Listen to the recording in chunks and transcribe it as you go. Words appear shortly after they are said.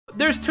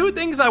There's two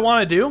things I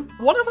want to do.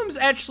 One of them is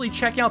actually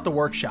check out the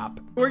workshop.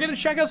 We're going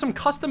to check out some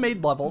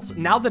custom-made levels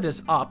now that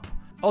it's up.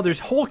 Oh, there's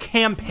whole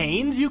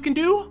campaigns you can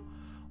do?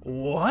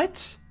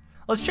 What?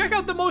 Let's check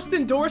out the most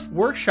endorsed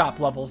workshop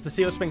levels to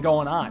see what's been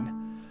going on.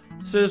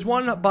 So there's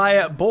one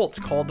by Bolt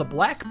called the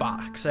Black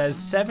Box. It has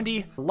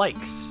 70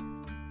 likes.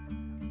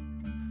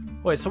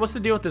 Wait, so what's the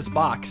deal with this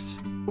box?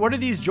 What do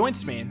these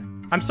joints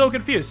mean? I'm so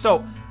confused.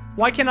 So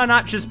why can I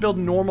not just build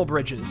normal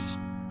bridges?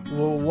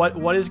 Well,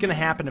 what is gonna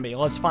happen to me?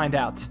 Let's find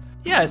out.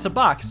 Yeah, it's a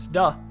box,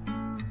 duh.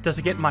 Does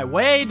it get in my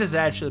way? Does it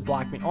actually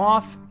block me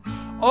off?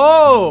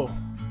 Oh!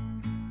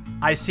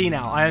 I see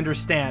now, I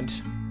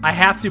understand. I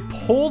have to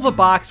pull the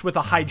box with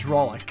a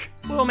hydraulic.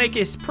 We'll make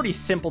a pretty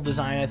simple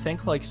design, I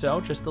think, like so.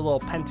 Just a little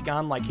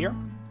pentagon like here.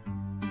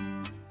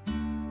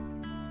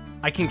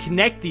 I can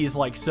connect these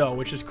like so,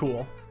 which is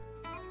cool.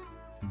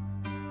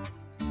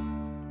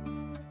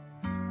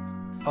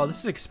 Oh, this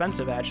is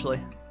expensive,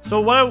 actually. So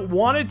what I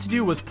wanted to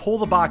do was pull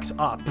the box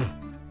up.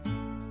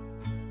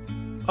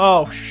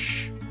 Oh,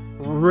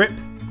 rip.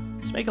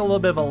 Let's make a little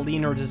bit of a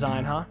leaner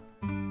design, huh?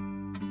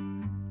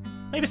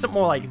 Maybe something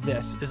more like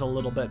this is a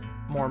little bit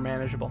more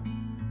manageable.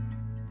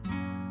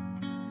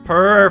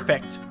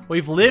 Perfect.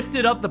 We've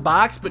lifted up the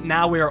box, but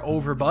now we are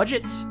over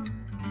budget.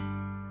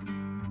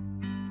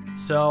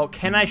 So,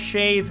 can I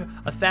shave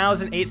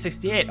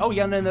 1,868? Oh, we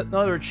got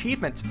another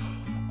achievement.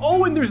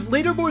 Oh, and there's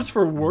leaderboards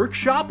for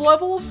workshop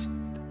levels?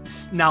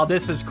 Now,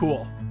 this is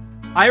cool.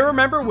 I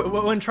remember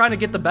when trying to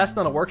get the best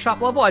on a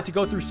workshop level, I had to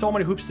go through so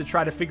many hoops to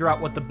try to figure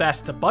out what the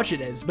best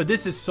budget is, but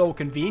this is so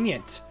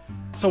convenient.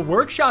 So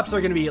workshops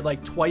are going to be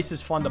like twice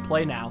as fun to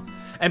play now.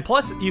 And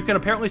plus, you can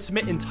apparently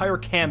submit entire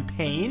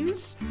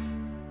campaigns,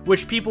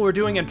 which people were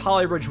doing in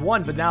Polybridge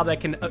 1, but now that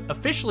can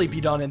officially be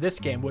done in this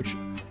game, which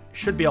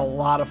should be a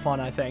lot of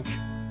fun, I think.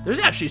 There's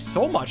actually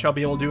so much I'll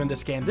be able to do in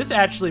this game. This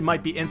actually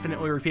might be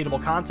infinitely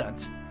repeatable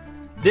content.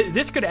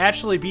 This could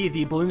actually be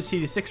the Balloon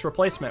CD6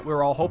 replacement we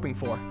were all hoping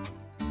for.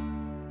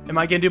 Am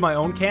I going to do my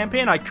own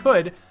campaign? I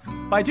could,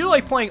 but I do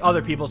like playing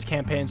other people's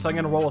campaigns, so I'm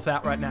going to roll with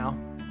that right now.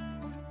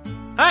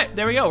 Alright,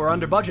 there we go. We're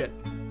under budget.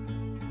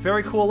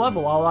 Very cool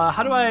level.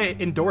 How do I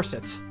endorse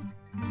it?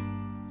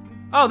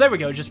 Oh, there we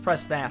go. Just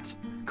press that.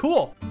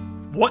 Cool.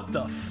 What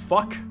the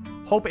fuck?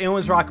 Hope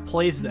Aliensrock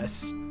plays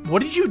this.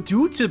 What did you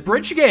do to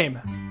Bridge Game?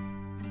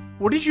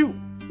 What did you...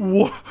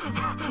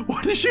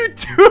 What did you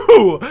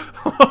do?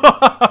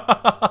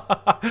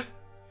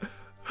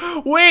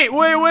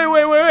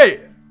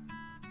 Wait.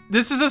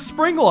 This is a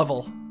spring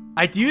level.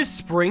 I'd use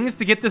springs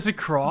to get this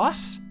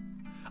across?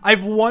 I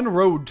have one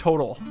road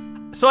total.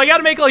 So I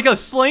gotta make like a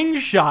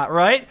slingshot,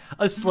 right?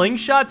 A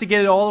slingshot to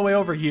get it all the way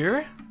over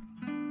here.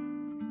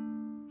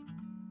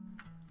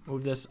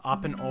 Move this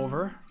up and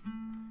over.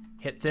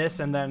 Hit this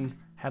and then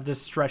have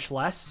this stretch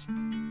less.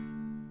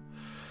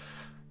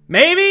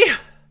 Maybe?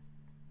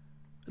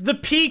 The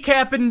peak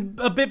happened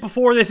a bit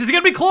before this. Is it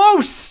gonna be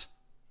close?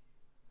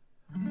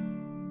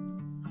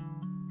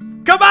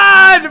 Come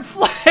on,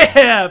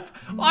 flip!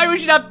 Why would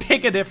you not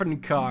pick a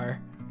different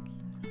car?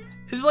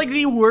 This is like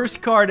the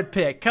worst car to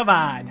pick. Come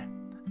on.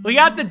 We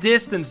got the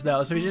distance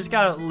though, so we just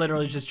gotta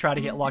literally just try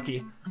to get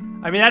lucky.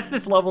 I mean, that's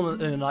this level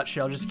in a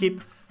nutshell. Just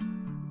keep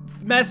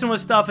messing with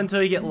stuff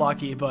until you get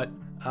lucky, but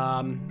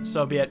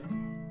so be it.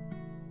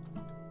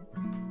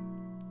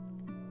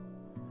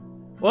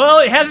 Well,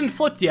 it hasn't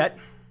flipped yet.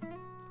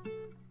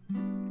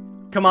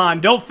 Come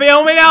on, don't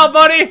fail me now,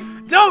 buddy!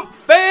 Don't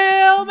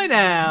fail me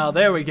now!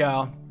 There we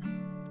go.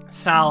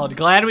 Solid.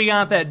 Glad we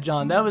got that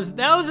done. That was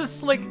a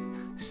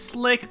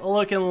slick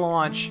looking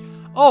launch.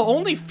 Oh,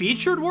 only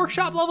featured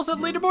workshop levels at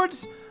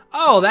leaderboards?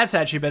 Oh, that's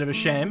actually a bit of a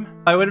shame.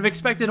 I would have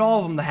expected all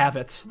of them to have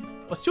it.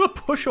 Let's do a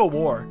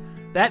push-o-war.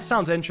 That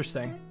sounds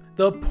interesting.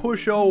 The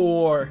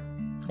push-o-war.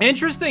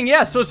 Interesting,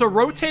 yeah, so it's a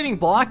rotating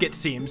block, it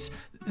seems.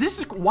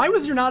 Why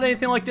was there not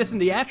anything like this in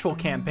the actual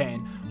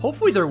campaign?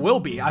 Hopefully there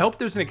will be. I hope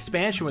there's an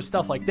expansion with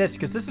stuff like this,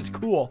 because this is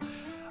cool.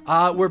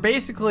 Where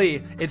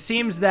basically, it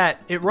seems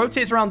that it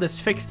rotates around this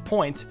fixed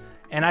point,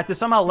 and I have to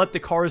somehow let the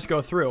cars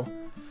go through.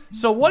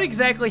 So what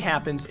exactly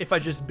happens if I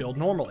just build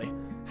normally?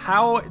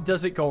 How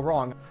does it go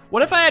wrong?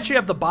 What if I actually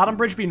have the bottom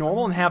bridge be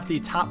normal and have the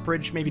top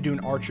bridge maybe do an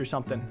arch or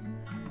something?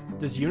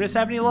 Does Eunice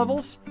have any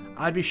levels?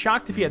 I'd be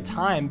shocked if he had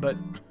time, but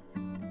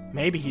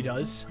maybe he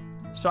does.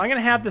 So I'm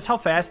gonna have this, how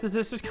fast is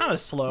this? This is kind of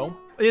slow.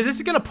 This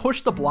is gonna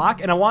push the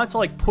block, and I want it to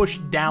like push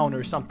down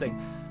or something.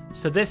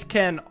 So this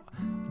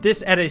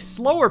at a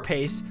slower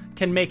pace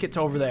can make it to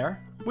over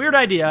there. Weird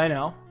idea, I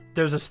know.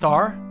 There's a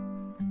star.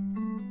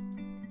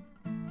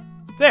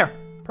 There.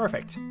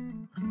 Perfect.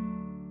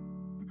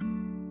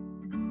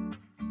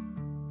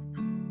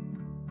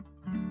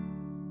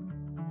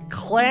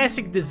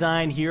 Classic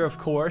design here, of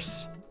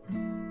course.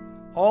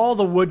 All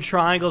the wood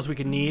triangles we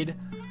can need.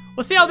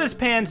 We'll see how this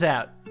pans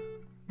out.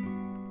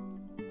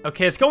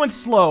 Okay, it's going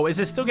slow. Is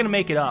it still gonna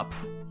make it up?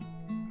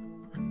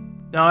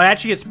 No, it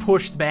actually gets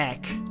pushed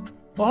back.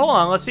 Well, hold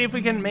on. Let's see if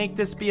we can make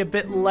this be a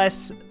bit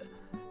less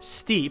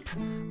steep.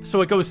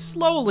 So it goes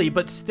slowly,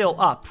 but still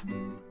up.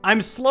 I'm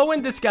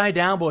slowing this guy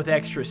down, but with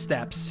extra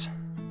steps.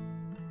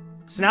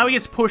 So now he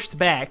gets pushed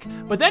back,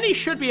 but then he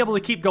should be able to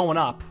keep going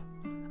up,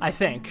 I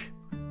think.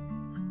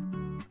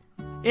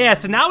 Yeah,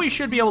 so now he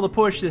should be able to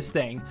push this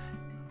thing,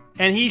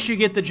 and he should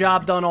get the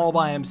job done all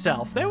by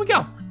himself. There we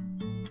go.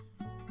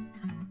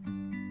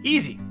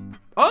 Easy.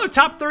 Oh,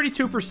 top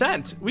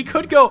 32%. We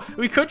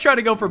could try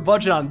to go for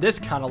budget on this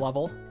kind of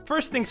level.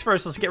 First things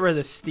first, let's get rid of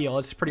this steel.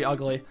 It's pretty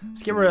ugly.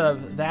 Let's get rid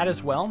of that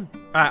as well. All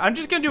right, I'm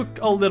just gonna do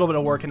a little bit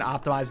of work in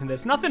optimizing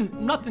this.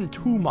 Nothing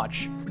too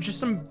much. Just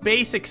some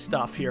basic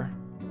stuff here.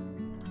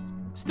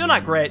 Still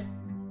not great.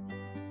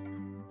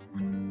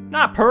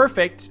 Not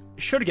perfect.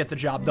 Should get the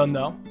job done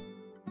though.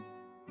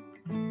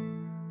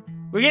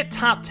 We get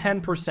top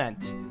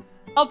 10%.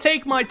 I'll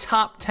take my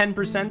top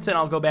 10% and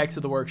I'll go back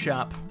to the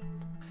workshop.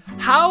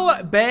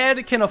 How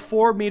bad can a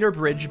 4-meter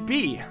bridge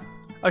be?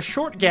 A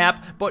short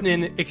gap, but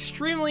an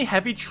extremely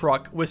heavy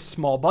truck with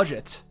small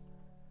budget.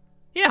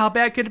 Yeah, how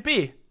bad could it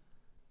be?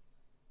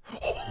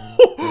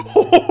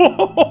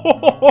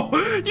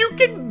 You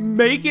can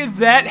make it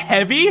that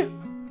heavy?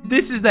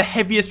 This is the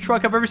heaviest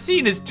truck I've ever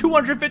seen. It's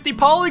 250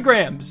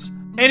 polygrams.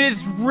 And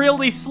it's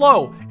really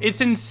slow.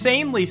 It's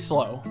insanely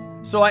slow.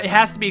 So it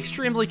has to be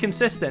extremely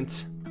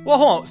consistent. Well,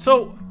 hold on.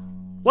 So,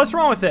 what's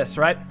wrong with this,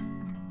 right?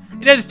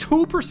 It has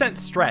 2%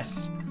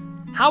 stress.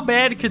 How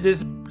bad could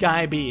this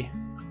guy be?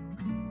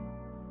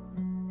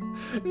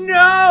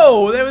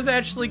 No! That was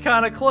actually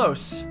kind of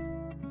close.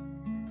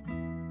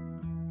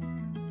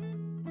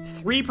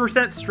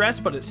 3% stress,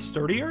 but it's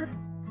sturdier?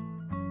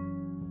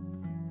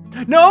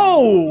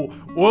 No!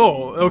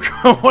 Whoa,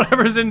 okay,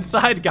 whatever's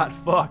inside got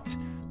fucked.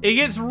 It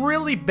gets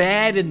really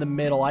bad in the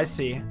middle, I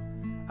see.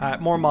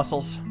 Alright, more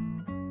muscles.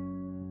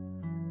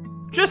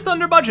 Just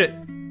under budget.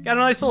 Got a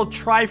nice little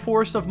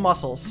triforce of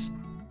muscles.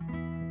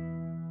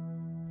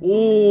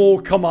 Oh,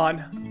 come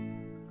on.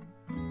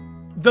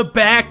 The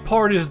back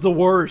part is the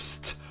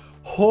worst.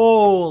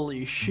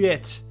 Holy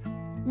shit.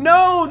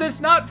 No,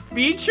 that's not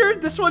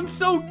featured? This one's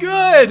so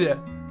good.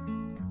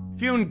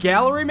 View in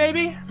gallery,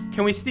 maybe?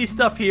 Can we see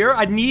stuff here?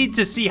 I need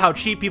to see how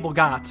cheap people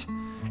got.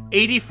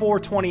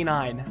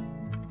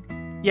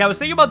 84.29. Yeah, I was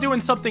thinking about doing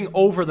something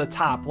over the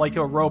top, like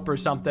a rope or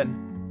something.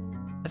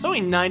 It's only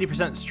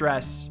 90%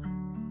 stress.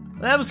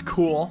 That was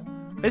cool.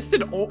 This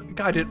did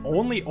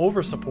only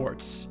over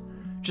supports.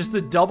 Just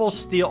the double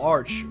steel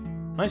arch.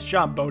 Nice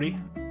job, Bodhi.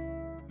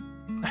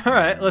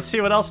 Alright, let's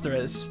see what else there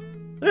is.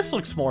 This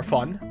looks more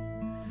fun.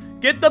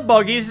 Get the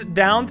buggies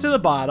down to the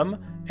bottom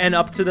and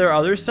up to their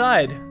other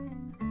side.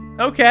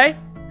 Okay.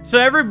 So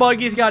every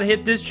buggy's got to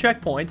hit this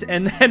checkpoint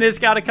and then it's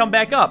got to come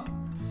back up.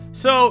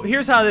 So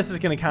here's how this is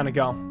going to kind of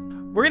go.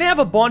 We're going to have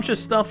a bunch of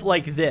stuff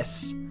like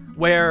this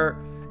where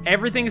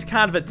everything's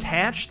kind of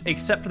attached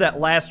except for that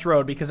last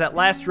road, because that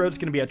last road's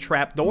going to be a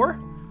trap door.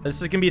 This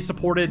is going to be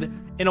supported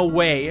in a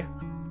way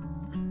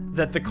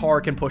that the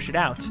car can push it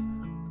out.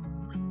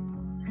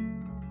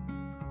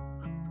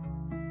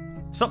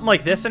 Something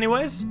like this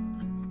anyways.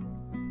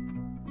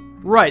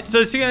 Right,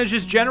 so it's going to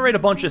just generate a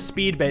bunch of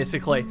speed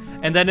basically.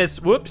 And then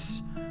it's,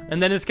 whoops, and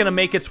then it's going to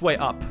make its way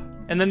up.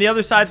 And then the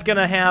other side's going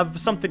to have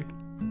something,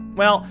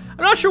 well,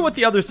 I'm not sure what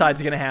the other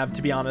side's going to have,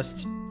 to be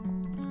honest.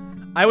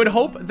 I would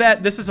hope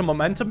that this is a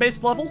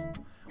momentum-based level,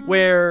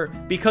 where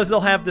because they'll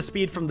have the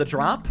speed from the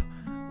drop,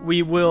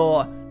 we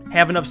will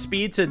have enough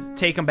speed to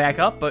take them back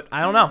up, but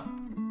I don't know.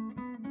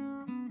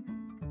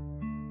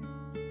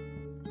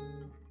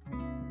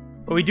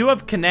 But we do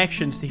have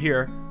connections to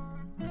here.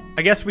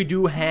 I guess we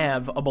do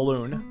have a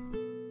balloon.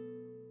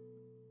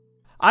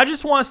 I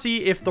just want to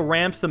see if the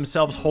ramps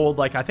themselves hold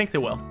like I think they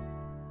will.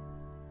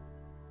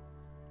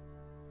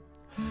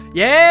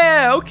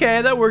 Yeah,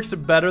 okay, that works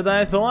better than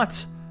I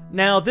thought.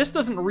 Now, this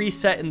doesn't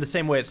reset in the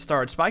same way it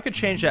starts, but I could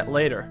change that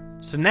later.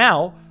 So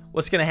now,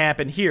 what's going to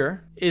happen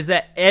here is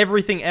that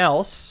everything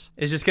else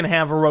is just going to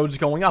have roads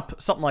going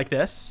up, something like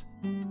this.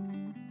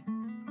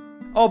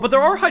 Oh, but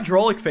there are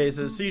hydraulic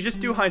phases, so you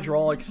just do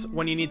hydraulics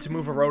when you need to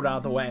move a road out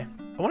of the way.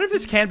 I wonder if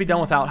this can be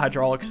done without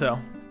hydraulics, though.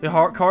 The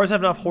cars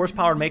have enough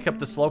horsepower to make up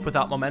the slope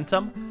without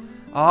momentum.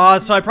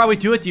 So I probably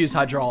do have to use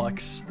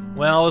hydraulics.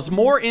 Well, I was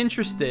more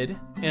interested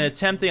in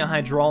attempting a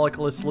hydraulic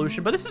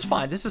solution, but this is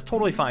fine. This is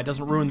totally fine. It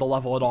doesn't ruin the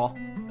level at all.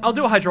 I'll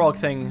do a hydraulic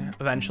thing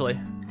eventually.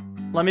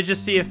 Let me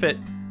just see if it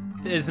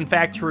is in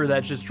fact true that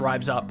it just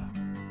drives up.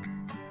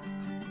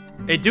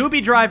 It do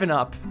be driving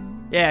up.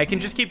 Yeah, it can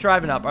just keep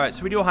driving up. All right,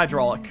 so we do a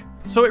hydraulic.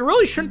 So it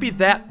really shouldn't be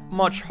that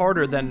much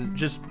harder than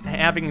just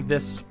having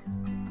this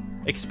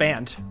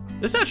expand.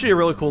 This is actually a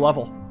really cool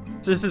level.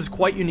 So this is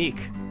quite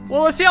unique.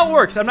 Well, let's see how it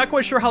works. I'm not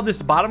quite sure how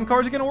this bottom car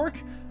is going to work,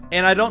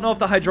 and I don't know if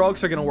the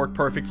hydraulics are going to work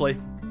perfectly.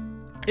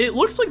 It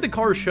looks like the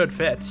car should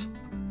fit.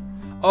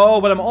 Oh,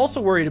 what I'm also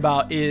worried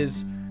about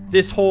is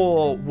this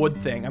whole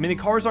wood thing. I mean, the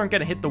cars aren't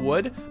going to hit the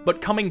wood,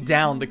 but coming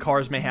down, the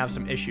cars may have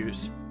some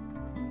issues.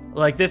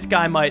 Like, this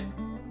guy might...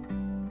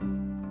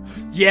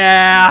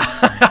 Yeah!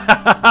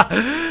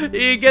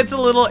 He gets a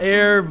little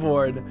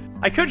airborne.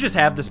 I could just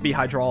have this be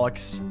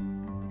hydraulics.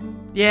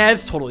 Yeah,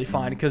 it's totally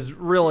fine, because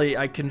really,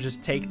 I can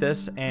just take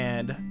this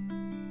and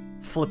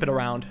flip it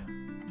around.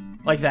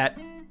 Like that.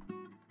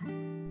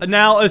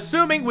 Now,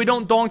 assuming we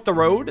don't donk the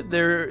road,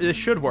 this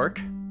should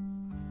work.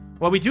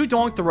 Well, we do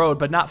donk the road,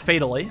 but not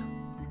fatally.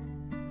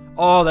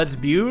 Oh, that's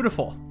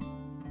beautiful.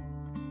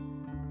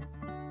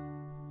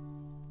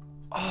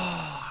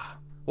 Oh,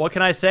 what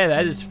can I say?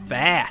 That is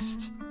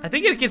fast. I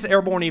think it gets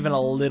airborne even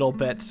a little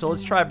bit. So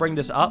let's try to bring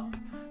this up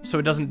so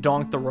it doesn't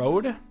donk the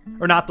road.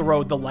 Or not the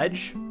road, the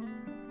ledge.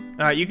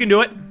 All right, you can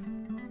do it.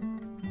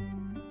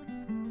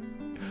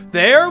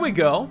 There we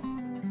go.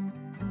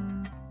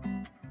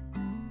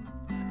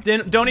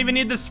 Don't even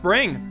need the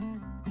spring.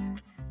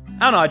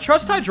 I don't know, I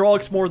trust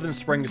hydraulics more than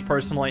springs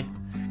personally.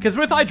 Because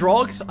with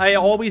hydraulics, I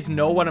always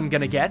know what I'm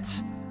gonna get.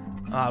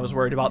 I was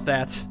worried about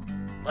that.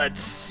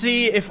 Let's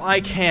see if I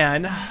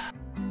can.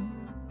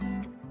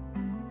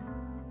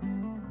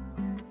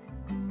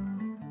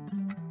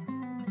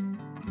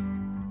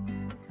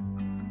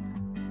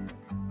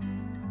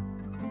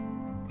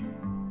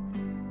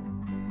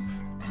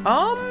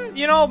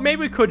 You know,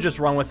 maybe we could just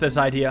run with this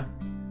idea.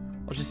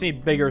 We'll just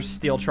need bigger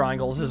steel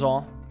triangles is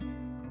all.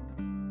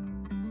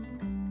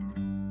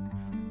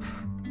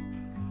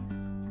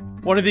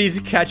 One of these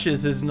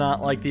catches is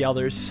not like the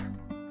others.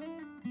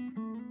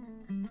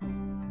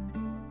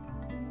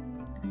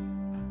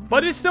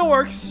 But it still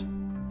works.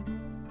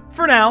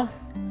 For now.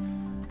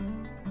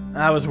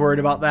 I was worried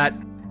about that.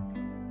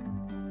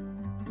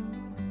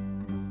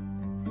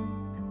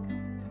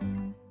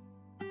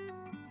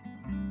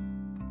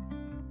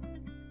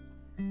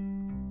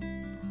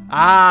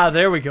 Ah,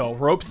 there we go.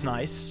 Rope's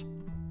nice.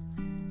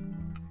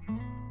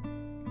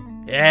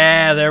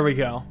 Yeah, there we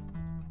go.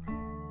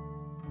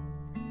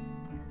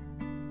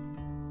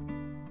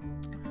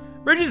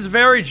 Bridge is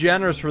very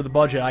generous for the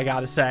budget, I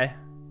gotta say.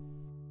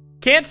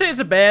 Can't say it's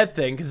a bad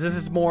thing, because this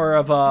is more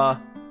of a...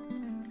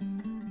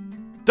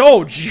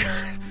 Doge!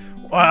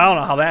 Well, I don't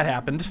know how that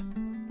happened.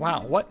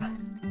 Wow, what?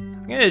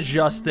 I'm gonna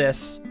adjust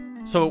this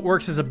so it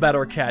works as a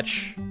better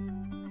catch.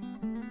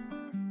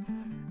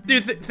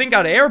 Dude, think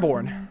out of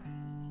airborne.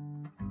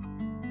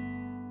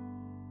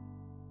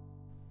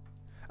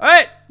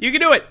 Alright, you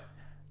can do it.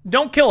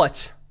 Don't kill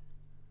it.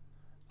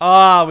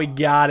 Ah, we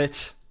got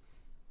it.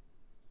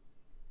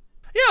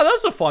 Yeah, that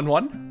was a fun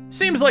one.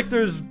 Seems like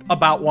there's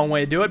about one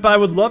way to do it, but I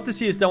would love to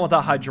see us done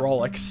without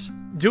hydraulics.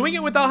 Doing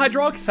it without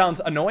hydraulics sounds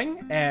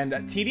annoying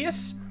and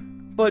tedious,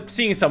 but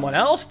seeing someone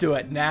else do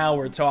it, now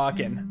we're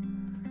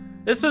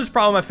talking. This is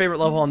probably my favorite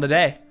level on the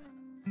day.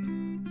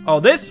 Oh,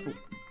 this...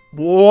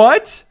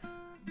 What?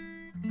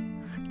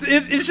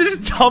 It's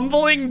just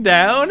tumbling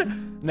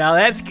down? Now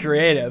that's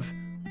creative.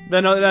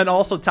 Then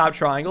also top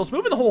triangles.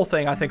 Moving the whole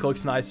thing I think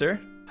looks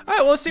nicer. Alright,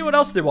 well, let's see what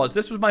else there was.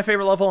 This was my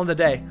favorite level on the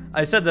day.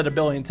 I said that a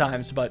billion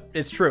times, but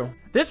it's true.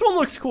 This one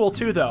looks cool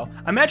too, though.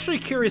 I'm actually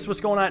curious what's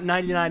going on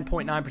at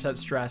 99.9%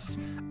 stress.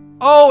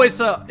 Oh, it's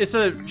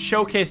a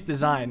showcase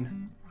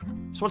design.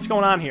 So what's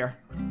going on here?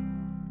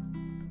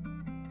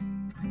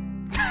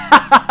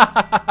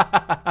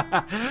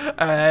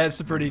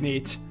 That's pretty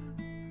neat.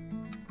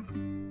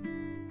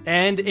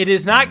 And it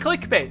is not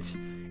clickbait.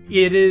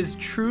 It is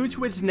true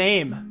to its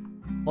name.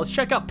 Let's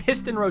check out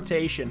piston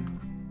rotation.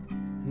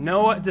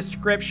 No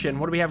description.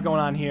 What do we have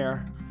going on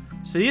here?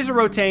 So these are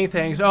rotating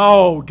things.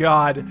 Oh,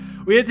 God.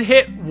 We had to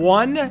hit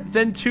 1,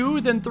 then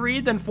 2, then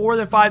 3, then 4,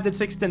 then 5, then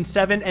 6, then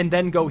 7, and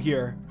then go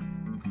here.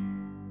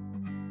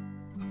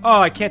 Oh,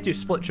 I can't do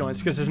split joints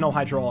because there's no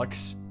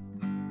hydraulics.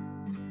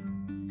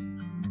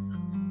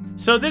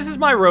 So this is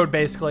my road,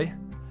 basically.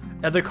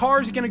 Now, the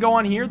car's going to go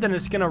on here, then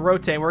it's going to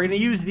rotate. We're going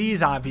to use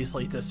these,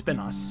 obviously, to spin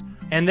us.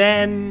 And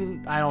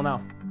then, I don't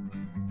know.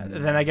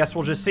 Then I guess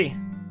we'll just see.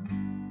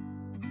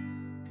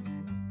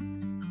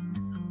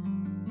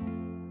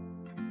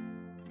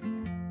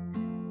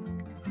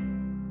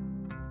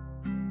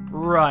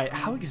 Right,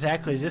 how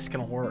exactly is this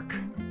gonna work?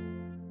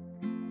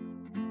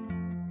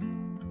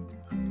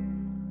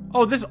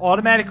 Oh, this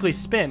automatically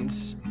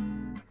spins.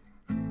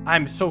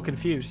 I'm so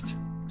confused.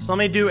 So let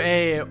me do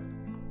a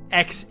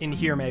X in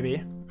here,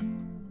 maybe.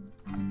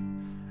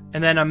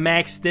 And then a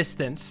max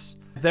distance.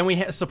 Then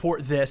we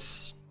support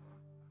this.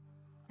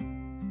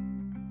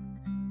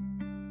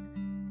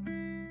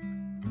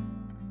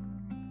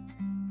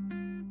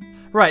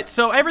 Right,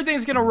 so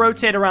everything's gonna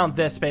rotate around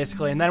this,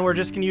 basically, and then we're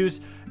just gonna use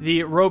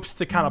the ropes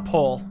to kind of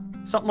pull.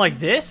 Something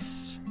like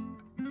this?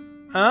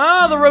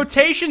 Ah, the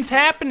rotation's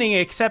happening,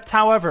 except,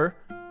 however,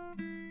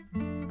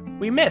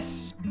 we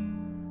miss.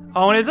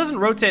 Oh, and it doesn't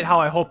rotate how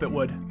I hope it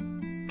would.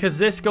 Because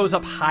this goes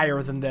up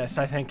higher than this,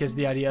 I think, is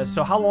the idea.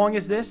 So how long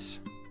is this?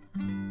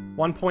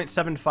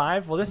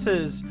 1.75? Well, this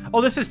is...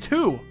 Oh, this is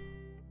 2!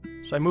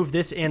 So I move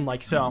this in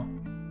like so.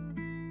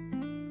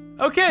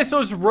 Okay, so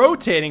it's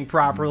rotating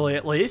properly,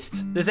 at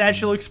least. This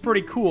actually looks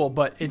pretty cool,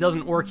 but it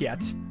doesn't work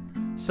yet.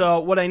 So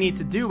what I need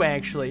to do,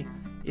 actually,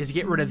 is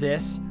get rid of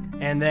this,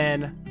 and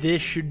then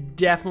this should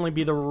definitely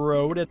be the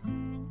road.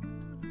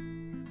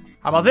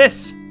 How about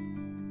this?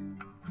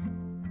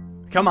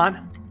 Come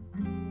on.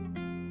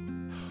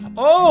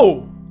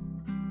 Oh!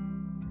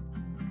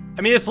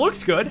 I mean, this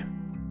looks good.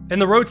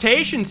 And the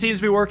rotation seems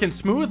to be working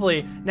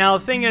smoothly. Now,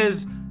 the thing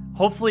is,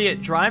 hopefully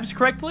it drives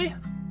correctly.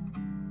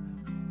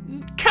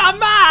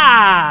 Come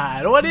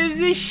on! What is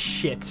this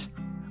shit?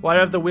 Why do I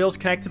have the wheels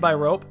connected by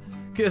rope?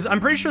 Because I'm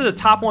pretty sure the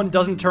top one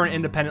doesn't turn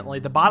independently.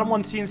 The bottom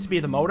one seems to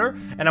be the motor,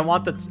 and I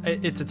want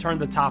it to turn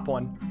the top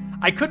one.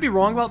 I could be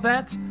wrong about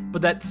that,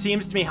 but that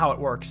seems to me how it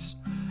works.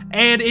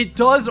 And it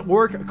does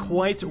work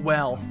quite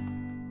well.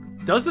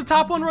 Does the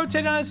top one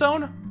rotate on its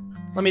own?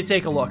 Let me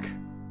take a look.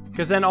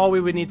 Because then all we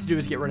would need to do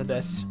is get rid of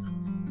this.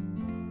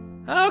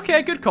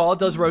 Okay, good call. It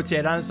does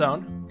rotate on its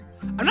own.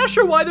 I'm not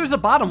sure why there's a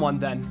bottom one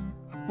then.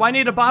 Why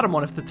need a bottom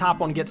one if the top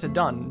one gets it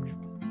done?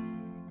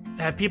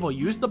 Have people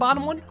used the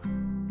bottom one?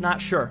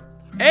 Not sure.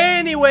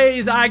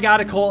 Anyways, I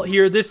gotta call it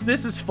here. This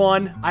is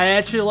fun. I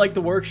actually like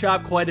the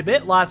workshop quite a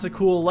bit. Lots of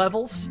cool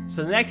levels.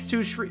 So the next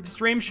two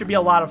streams should be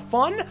a lot of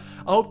fun.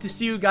 I hope to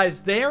see you guys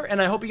there,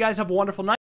 and I hope you guys have a wonderful night.